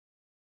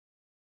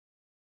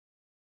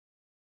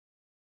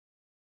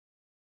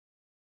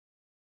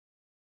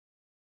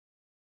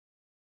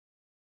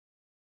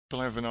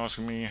People have been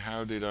asking me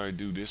how did I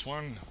do this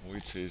one,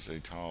 which is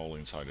a towel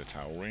inside a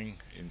towel ring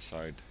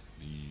inside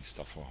the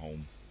stuff for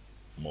home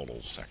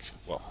models section.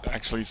 Well,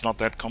 actually it's not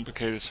that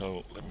complicated,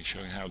 so let me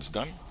show you how it's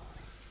done.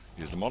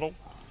 Here's the model,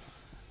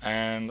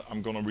 and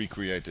I'm gonna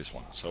recreate this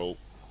one. So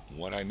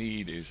what I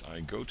need is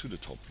I go to the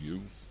top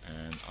view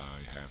and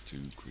I have to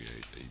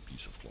create a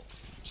piece of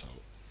cloth. So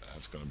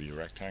that's gonna be a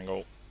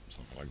rectangle,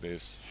 something like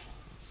this.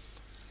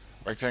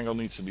 Rectangle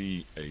needs to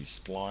be a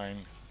spline,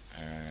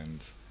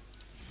 and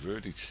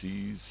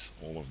vertices,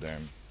 all of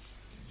them,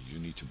 you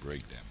need to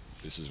break them.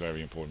 This is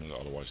very important,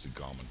 otherwise the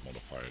garment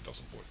modifier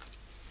doesn't work.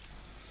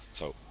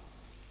 So,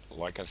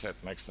 like I said,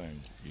 next thing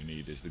you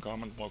need is the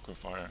garment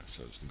modifier,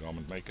 so it's the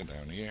garment maker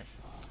down here.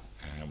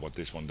 And what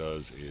this one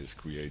does is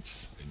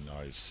creates a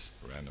nice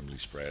randomly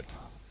spread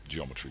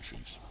geometry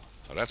piece.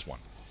 So that's one.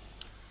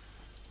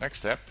 Next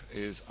step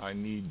is I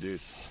need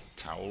this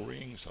towel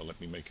ring, so let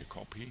me make a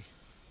copy,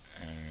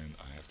 and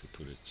I have to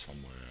put it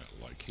somewhere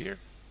like here.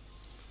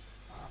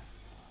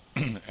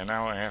 And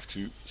now I have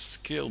to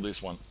scale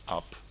this one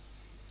up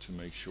to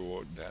make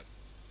sure that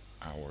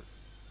our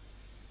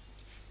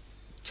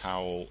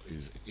towel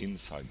is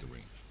inside the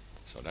ring.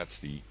 So that's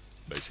the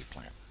basic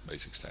plan,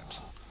 basic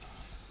steps.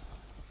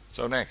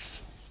 So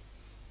next,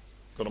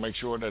 gonna make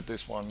sure that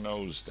this one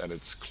knows that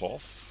it's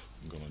cloth.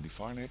 I'm gonna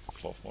define it,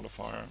 cloth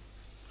modifier.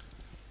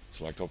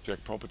 Select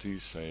object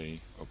properties, say,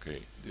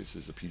 okay, this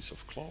is a piece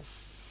of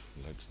cloth.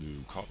 Let's do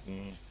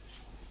cotton.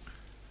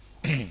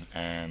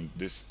 And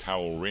this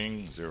towel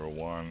ring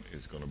 01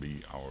 is going to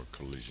be our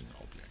collision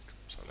object.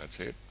 So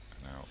that's it.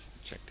 Now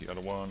check the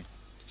other one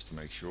just to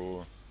make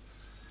sure.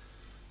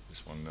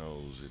 This one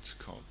knows it's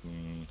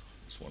cotton.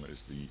 This one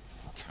is the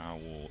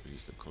towel,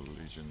 is the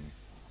collision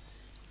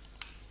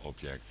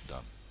object.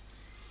 Done.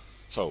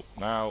 So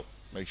now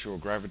make sure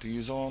gravity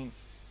is on.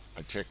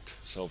 I checked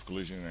self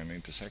collision and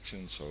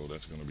intersection, so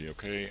that's going to be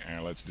okay.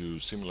 And let's do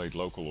simulate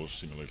local or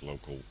simulate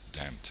local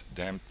damped.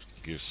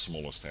 Damped gives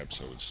smaller steps,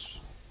 so it's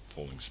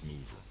falling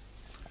smoother.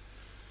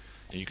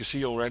 And you can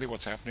see already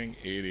what's happening.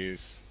 It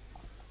is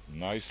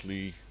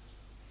nicely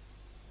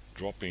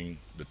dropping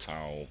the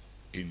towel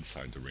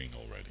inside the ring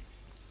already.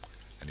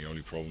 And the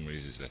only problem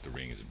is that the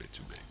ring is a bit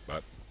too big,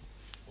 but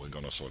we're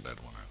gonna sort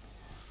that one out.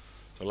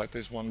 So let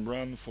this one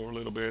run for a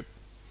little bit.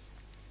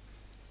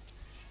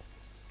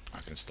 I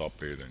can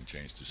stop it and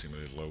change to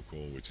simulate local,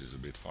 which is a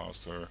bit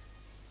faster.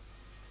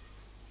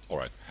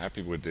 Alright,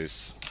 happy with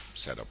this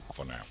setup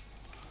for now.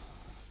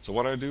 So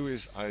what I do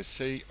is I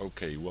say,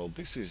 okay, well,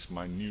 this is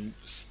my new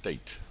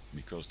state,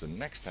 because the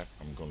next step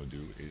I'm going to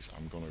do is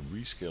I'm going to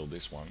rescale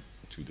this one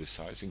to this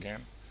size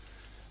again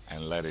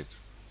and let it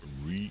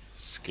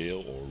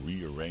rescale or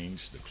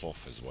rearrange the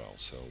cloth as well.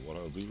 So what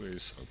I'll do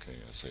is, okay,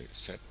 I say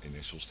set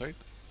initial state,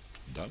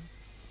 done.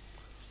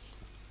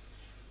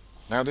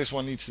 Now this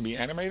one needs to be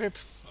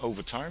animated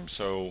over time,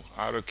 so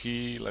outer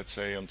key, let's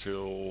say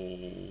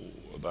until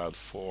about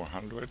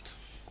 400,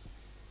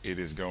 it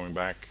is going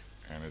back,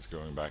 and it's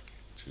going back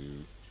to,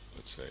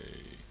 let's say,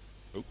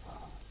 oh,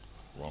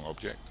 wrong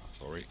object,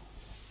 sorry.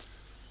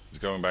 It's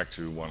going back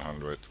to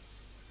 100,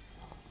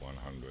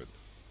 100,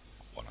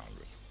 100.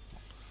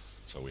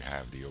 So we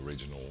have the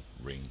original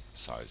ring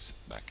size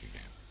back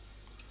again.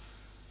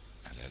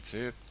 And that's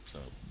it, so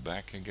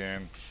back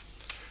again.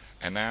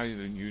 And now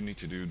you need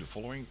to do the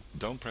following.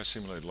 Don't press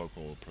simulate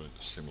local or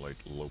simulate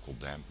local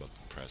damp, but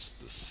press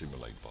the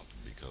simulate button,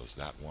 because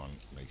that one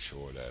makes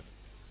sure that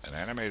an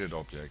animated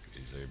object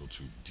is able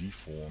to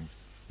deform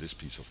this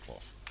piece of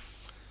cloth.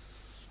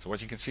 So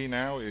what you can see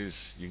now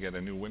is you get a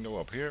new window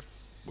up here,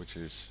 which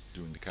is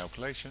doing the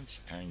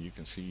calculations, and you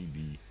can see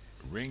the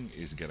ring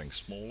is getting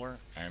smaller,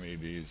 and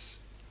it is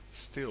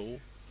still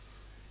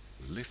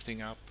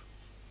lifting up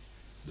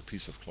the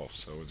piece of cloth.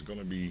 So it's going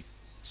to be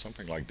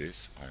something like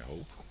this, I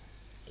hope,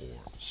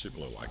 or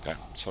similar like that.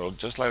 So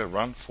just let it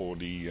run for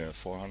the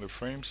 400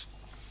 frames,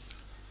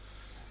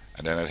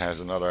 and then it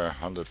has another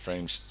 100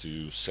 frames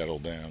to settle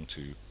down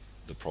to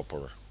the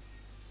proper,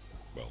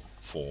 well,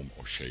 form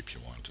or shape you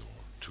want, or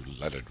to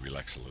let it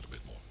relax a little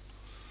bit more.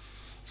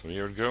 So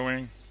here it's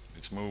going,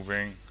 it's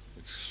moving,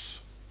 it's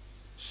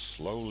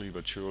slowly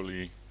but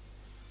surely,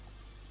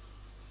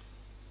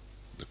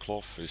 the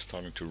cloth is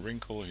starting to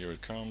wrinkle. Here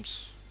it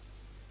comes,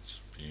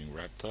 it's being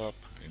wrapped up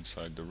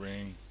inside the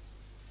ring.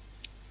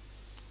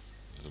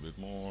 A little bit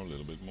more, a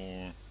little bit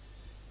more.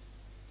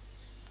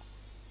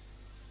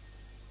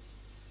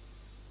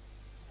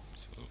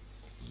 So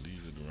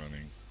leave it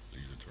running,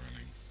 leave it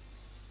running.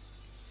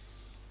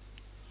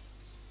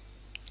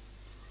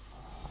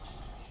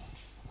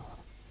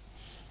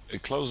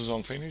 It closes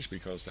on finish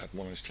because that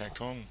one is checked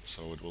on,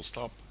 so it will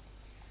stop.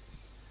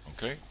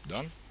 Okay,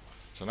 done.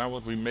 So now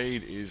what we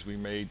made is we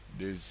made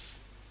this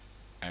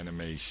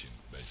animation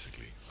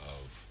basically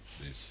of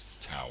this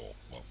towel.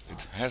 Well,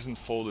 it hasn't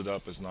folded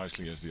up as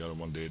nicely as the other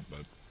one did,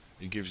 but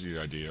it gives you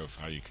the idea of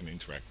how you can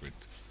interact with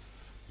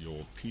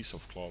your piece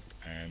of cloth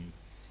and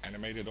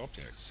animated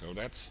objects. So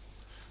that's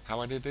how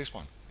I did this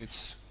one.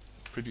 It's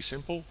pretty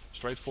simple,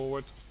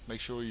 straightforward. Make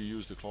sure you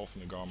use the cloth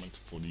in the garment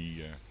for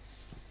the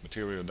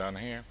material down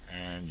here,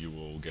 and you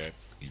will get,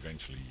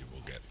 eventually you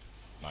will get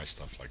nice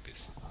stuff like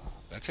this.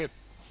 That's it.